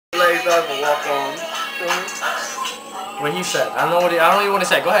$30 for walk on. What he said. I don't know what I don't even want to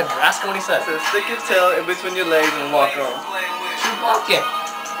say. Go ahead, ask him what he said. So stick your tail in between your legs and walk on. Keep walking.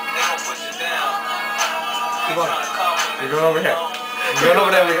 Keep walking. You're going over here. You're going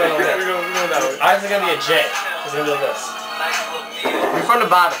over there. We're going over there. We're going that way. Ours is gonna be a J. It's gonna be like this. We're from the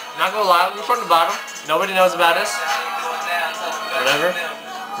bottom. Not gonna lie, we're from the bottom. Nobody knows about us. Whatever.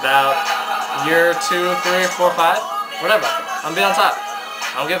 About year 2, 3, 4, 5. Whatever. I'm be on top.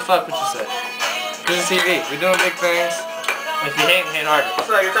 I don't give a fuck what you say. This is TV. We're doing big things. If you hate, hate harder.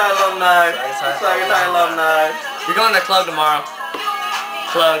 Swagger Time alumni. Swagger Time alumni. We're going to the club tomorrow.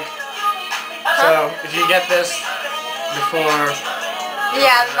 Plug. So if you get this before.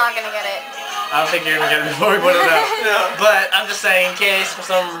 Yeah, I'm not gonna get it. I don't think you're gonna get it before we put it out. Yeah. But I'm just saying, in case for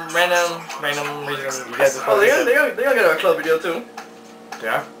some random reason you guys. Oh, they gonna get our club video too.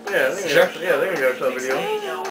 Yeah. Yeah, they're gonna get our club video.